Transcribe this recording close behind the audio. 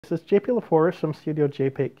This is JP from Studio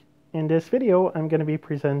JPEG. In this video, I'm going to be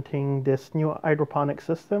presenting this new hydroponic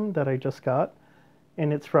system that I just got,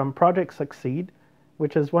 and it's from Project Succeed,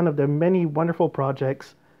 which is one of the many wonderful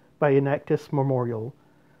projects by Enactus Memorial.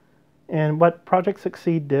 And what Project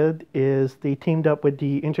Succeed did is they teamed up with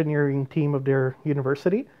the engineering team of their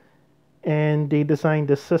university, and they designed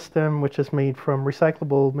this system which is made from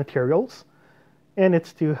recyclable materials, and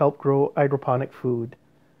it's to help grow hydroponic food.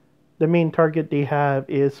 The main target they have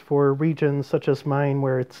is for regions such as mine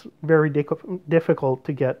where it's very difficult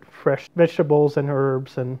to get fresh vegetables and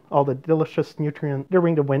herbs and all the delicious nutrients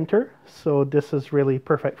during the winter. So this is really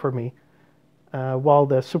perfect for me. While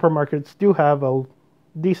the supermarkets do have a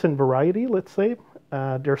decent variety, let's say,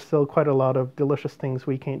 there's still quite a lot of delicious things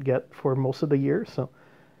we can't get for most of the year. So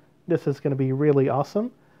this is going to be really awesome.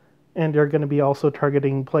 And they're going to be also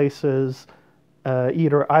targeting places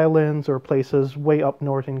either islands or places way up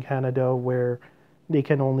north in Canada where they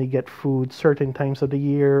can only get food certain times of the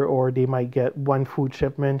year, or they might get one food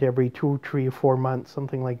shipment every 2, 3, 4 months,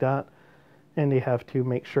 something like that. And they have to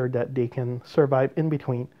make sure that they can survive in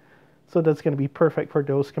between. So that's going to be perfect for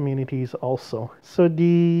those communities also. So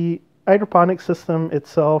the hydroponic system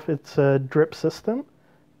itself, it's a drip system.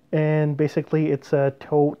 And basically it's a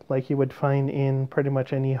tote like you would find in pretty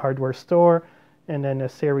much any hardware store, and then a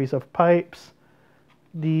series of pipes.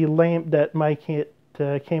 The lamp that my kit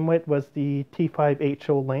came with was the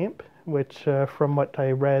T5HO lamp, which from what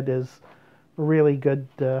I read is really good,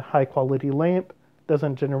 high quality lamp.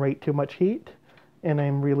 Doesn't generate too much heat, and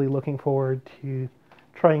I'm really looking forward to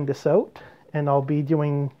trying this out. And I'll be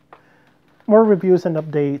doing more reviews and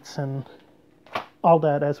updates and all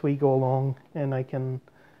that as we go along, and I can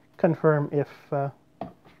confirm if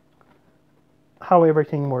how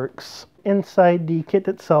everything works. Inside the kit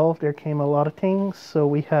itself, there came a lot of things. So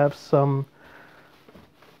we have some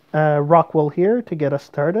rock wool here to get us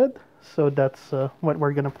started. So that's what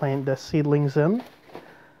we're going to plant the seedlings in.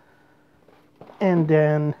 And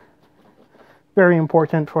then, very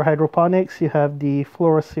important for hydroponics, you have the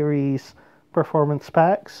Flora Series Performance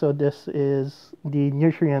Pack. So this is the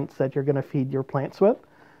nutrients that you're going to feed your plants with.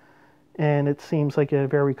 And it seems like a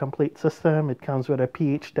very complete system. It comes with a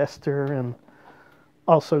pH tester and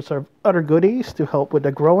all sorts of other goodies to help with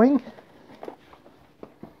the growing.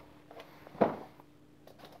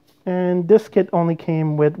 And this kit only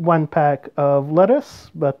came with 1 pack of lettuce,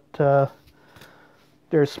 but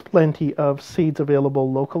there's plenty of seeds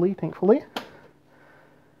available locally, thankfully.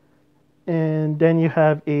 And then you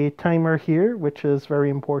have a timer here, which is very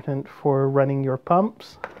important for running your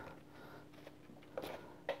pumps.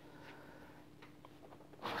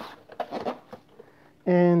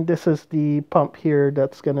 And this is the pump here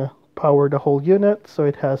that's going to power the whole unit. So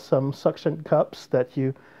it has some suction cups that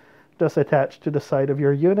you just attach to the side of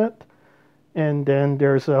your unit. And then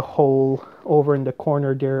there's a hole over in the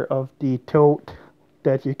corner there of the tote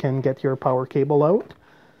that you can get your power cable out.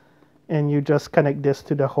 And you just connect this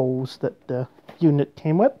to the hose that the unit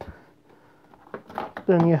came with.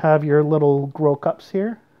 Then you have your little grow cups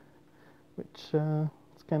here, which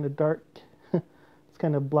it's kind of dark. It's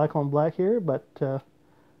kind of black on black here, but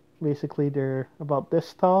basically they're about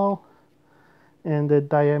this tall, and the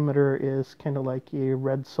diameter is kind of like a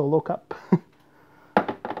red Solo cup.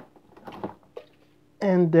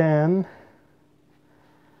 And then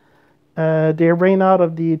they ran out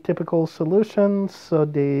of the typical solutions, so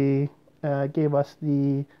they gave us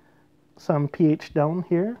some pH down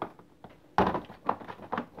here.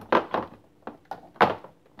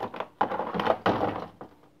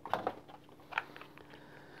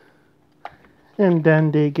 And then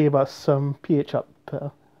they gave us some pH up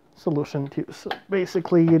solution too. So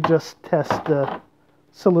basically you just test the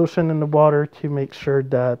solution in the water to make sure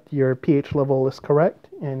that your pH level is correct.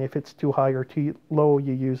 And if it's too high or too low,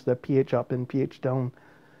 you use the pH up and pH down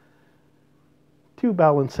to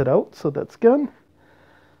balance it out. So that's good.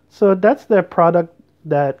 So that's the product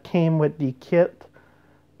that came with the kit.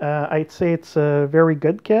 I'd say it's a very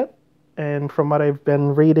good kit. And from what I've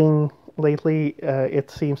been reading lately,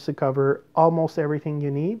 it seems to cover almost everything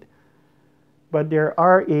you need, but there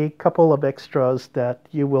are a couple of extras that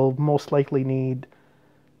you will most likely need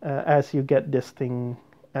as you get this thing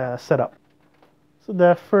set up. So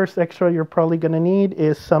the first extra you're probably going to need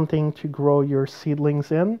is something to grow your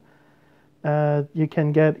seedlings in. You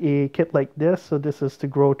can get a kit like this. So this is to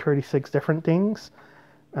grow 36 different things,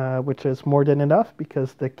 which is more than enough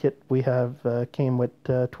because the kit we have came with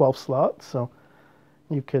 12 slots. So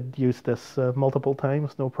you could use this multiple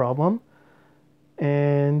times, no problem.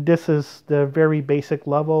 And this is the very basic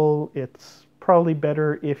level. It's probably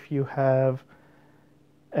better if you have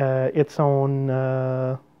its own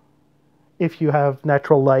if you have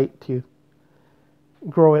natural light to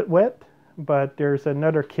grow it with. But there's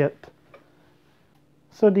another kit.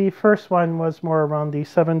 So the first one was more around the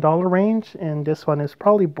 $7 range, and this one is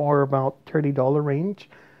probably more about $30 range.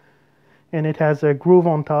 And it has a groove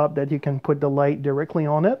on top that you can put the light directly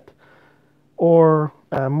on it. Or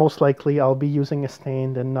most likely I'll be using a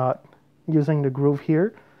stand and not using the groove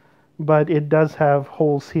here. But it does have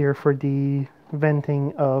holes here for the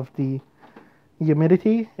venting of the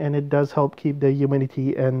humidity, and it does help keep the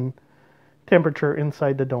humidity and temperature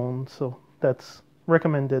inside the dome. So that's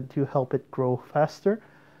recommended to help it grow faster.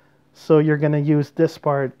 So you're going to use this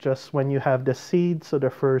part just when you have the seed, so the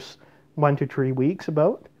first 1 to 3 weeks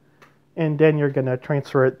about, and then you're going to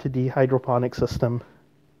transfer it to the hydroponic system.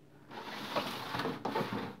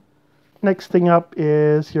 Next thing up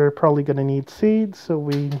is you're probably going to need seeds, so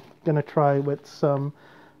we're going to try with some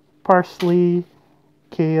parsley,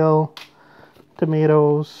 kale,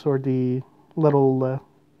 tomatoes, or the little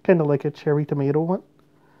kind of like a cherry tomato one,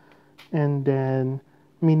 and then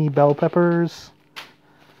mini bell peppers,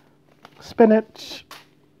 spinach,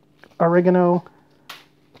 oregano,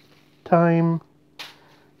 thyme,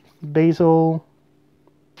 basil,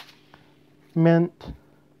 mint,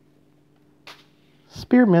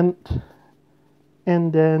 spearmint,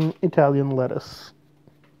 and then Italian lettuce.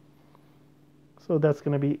 So that's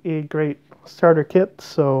going to be a great starter kit.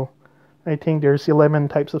 So I think there's 11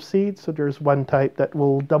 types of seeds, so there's one type that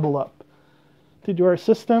will double up to do our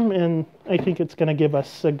system, and I think it's going to give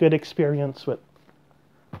us a good experience with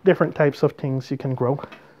different types of things you can grow.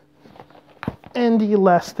 And the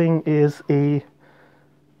last thing is a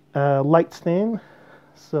light stand.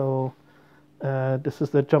 So this is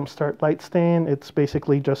the Jumpstart light stand. It's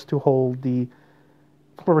basically just to hold the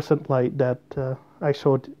fluorescent light that I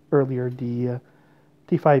showed earlier, the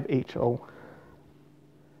T5HO.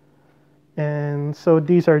 And so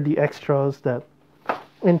these are the extras that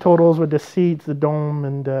in totals with the seeds, the dome,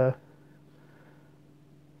 and the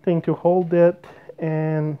thing to hold it.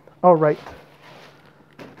 And all right,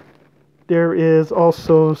 there is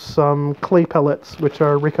also some clay pellets which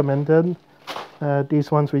are recommended.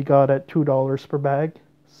 These ones we got at $2 per bag,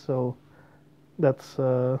 so that's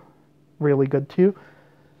really good too.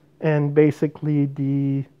 And basically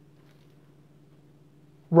the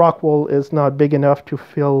rock wool is not big enough to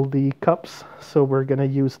fill the cups, so we're going to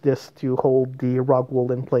use this to hold the rock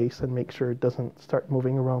wool in place and make sure it doesn't start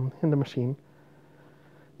moving around in the machine.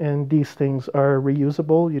 And these things are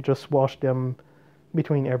reusable. You just wash them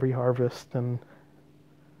between every harvest. And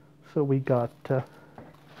so we got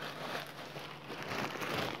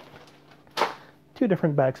 2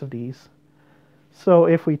 different bags of these. So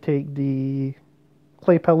if we take the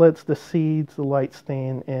clay pellets, the seeds, the light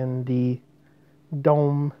stand, and the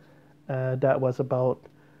dome, that was about,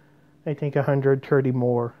 I think, 130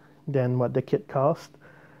 more than what the kit cost.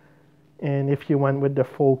 And if you went with the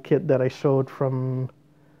full kit that I showed from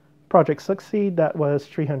Project Sucseed, that was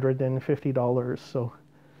 $350. So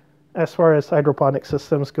as far as hydroponic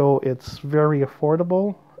systems go, it's very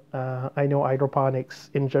affordable. I know hydroponics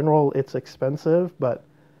in general, it's expensive, but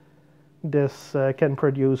this can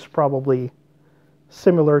produce probably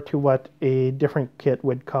similar to what a different kit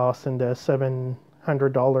would cost in the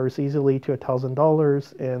 $700 easily to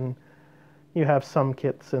 $1,000. And you have some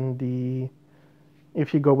kits in the,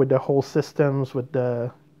 if you go with the whole systems with the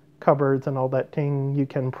cupboards and all that thing, you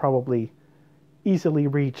can probably easily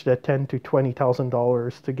reach the $10,000 to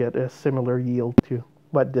 $20,000 to get a similar yield to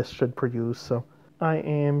what this should produce. So I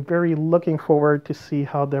am very looking forward to see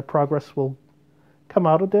how the progress will come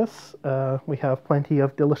out of this. We have plenty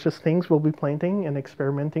of delicious things we'll be planting and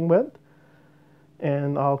experimenting with,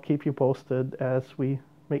 and I'll keep you posted as we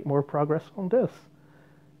make more progress on this.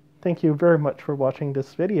 Thank you very much for watching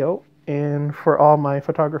this video, and for all my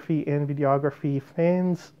photography and videography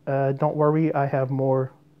fans, don't worry, I have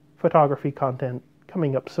more photography content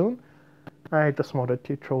coming up soon. I just wanted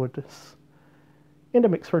to throw this in the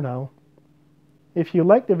mix for now. If you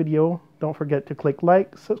liked the video, don't forget to click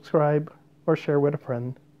like, subscribe, or share with a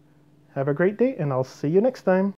friend. Have a great day, and I'll see you next time.